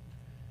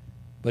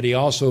 but he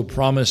also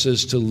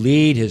promises to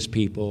lead his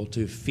people,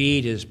 to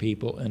feed his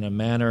people in a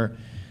manner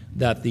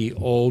that the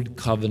old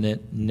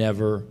covenant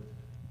never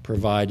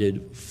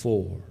provided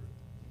for.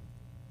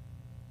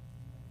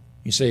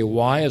 You say,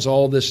 why is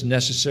all this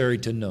necessary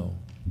to know?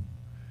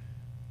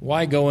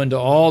 Why go into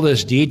all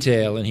this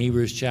detail in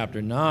Hebrews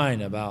chapter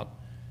 9 about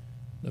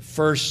the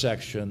first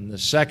section, the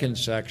second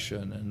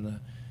section, and the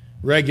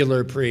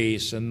regular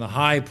priests and the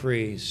high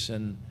priests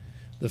and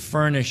the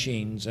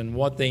furnishings and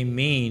what they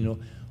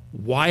mean?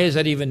 Why is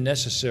that even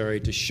necessary?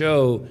 To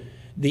show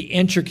the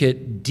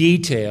intricate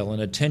detail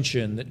and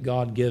attention that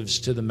God gives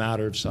to the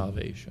matter of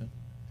salvation.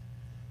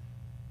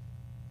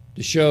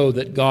 To show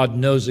that God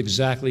knows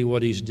exactly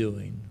what he's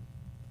doing.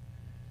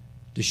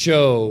 To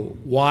show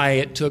why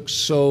it took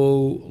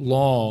so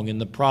long in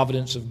the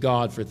providence of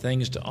God for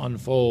things to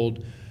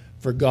unfold,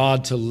 for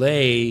God to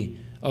lay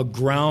a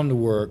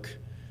groundwork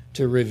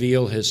to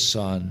reveal his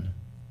Son.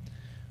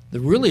 The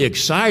really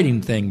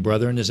exciting thing,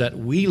 brethren, is that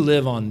we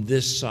live on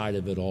this side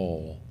of it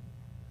all,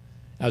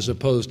 as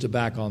opposed to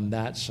back on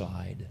that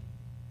side,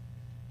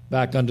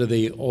 back under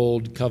the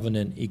old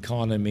covenant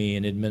economy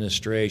and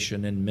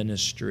administration and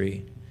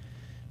ministry,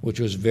 which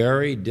was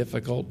very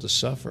difficult to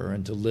suffer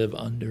and to live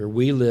under.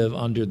 We live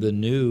under the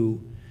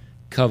new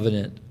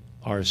covenant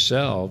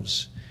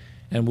ourselves,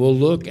 and we'll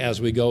look as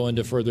we go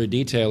into further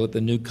detail at the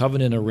new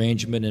covenant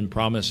arrangement and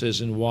promises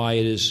and why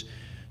it is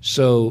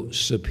so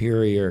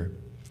superior,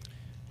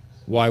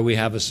 why we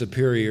have a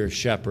superior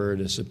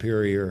shepherd, a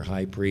superior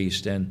high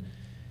priest, and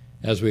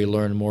as we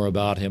learn more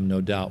about him,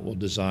 no doubt we'll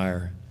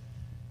desire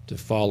to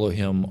follow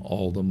him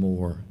all the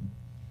more.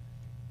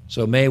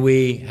 So may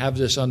we have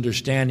this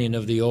understanding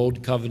of the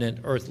old covenant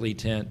earthly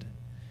tent.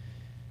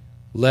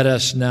 Let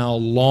us now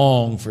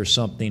long for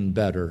something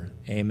better.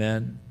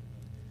 Amen.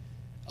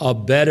 A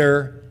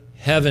better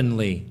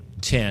heavenly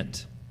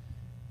tent.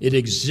 It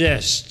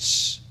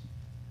exists.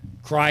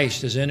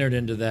 Christ has entered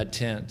into that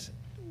tent.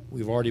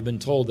 We've already been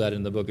told that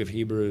in the book of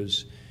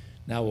Hebrews.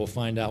 Now we'll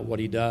find out what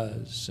he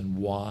does and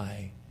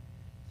why.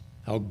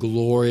 How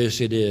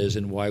glorious it is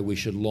and why we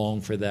should long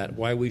for that,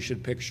 why we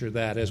should picture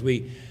that. As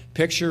we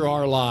picture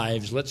our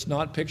lives, let's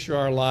not picture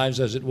our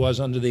lives as it was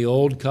under the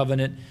old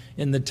covenant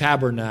in the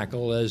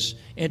tabernacle, as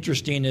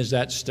interesting as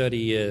that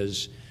study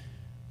is,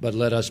 but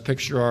let us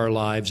picture our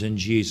lives in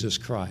Jesus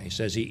Christ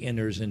as he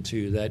enters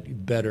into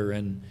that better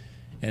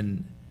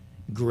and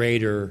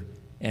greater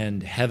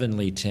and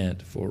heavenly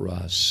tent for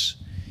us.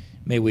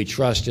 May we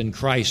trust in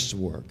Christ's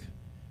work,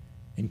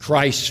 in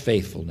Christ's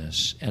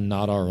faithfulness, and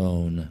not our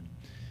own.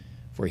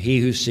 For he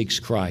who seeks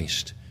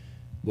Christ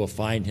will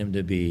find him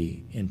to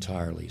be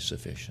entirely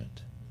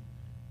sufficient.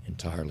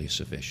 Entirely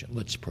sufficient.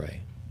 Let's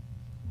pray.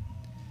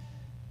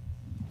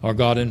 Our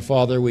God and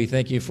Father, we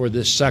thank you for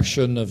this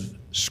section of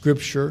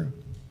Scripture.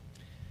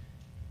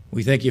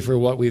 We thank you for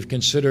what we've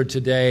considered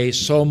today.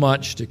 So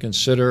much to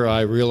consider,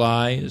 I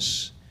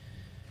realize.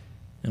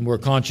 And we're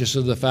conscious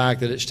of the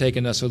fact that it's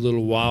taken us a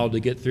little while to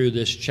get through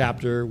this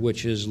chapter,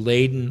 which is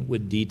laden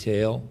with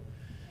detail.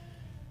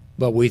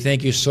 But we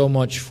thank you so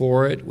much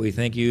for it. We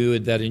thank you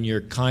that in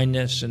your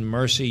kindness and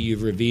mercy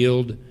you've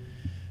revealed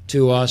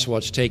to us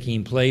what's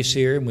taking place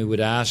here. And we would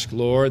ask,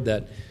 Lord,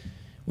 that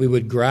we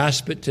would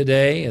grasp it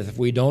today. If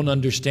we don't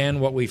understand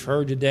what we've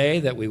heard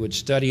today, that we would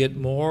study it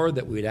more,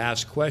 that we'd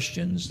ask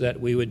questions, that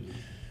we would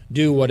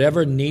do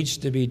whatever needs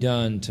to be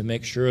done to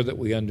make sure that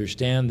we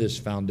understand this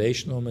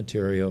foundational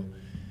material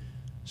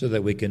so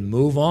that we can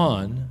move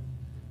on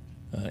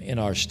in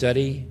our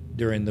study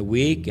during the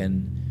week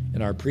and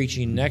in our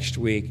preaching next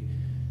week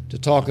to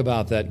talk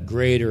about that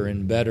greater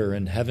and better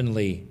and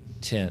heavenly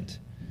tent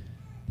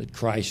that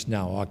Christ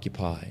now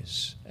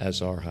occupies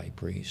as our high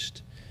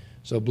priest.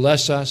 So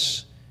bless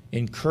us,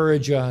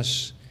 encourage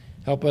us,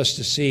 help us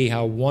to see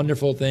how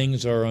wonderful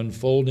things are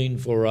unfolding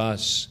for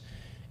us,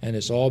 and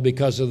it's all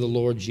because of the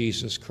Lord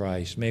Jesus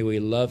Christ. May we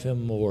love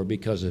him more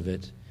because of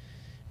it.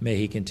 May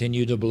he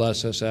continue to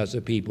bless us as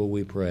a people,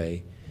 we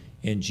pray.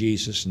 In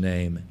Jesus'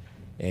 name,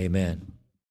 amen.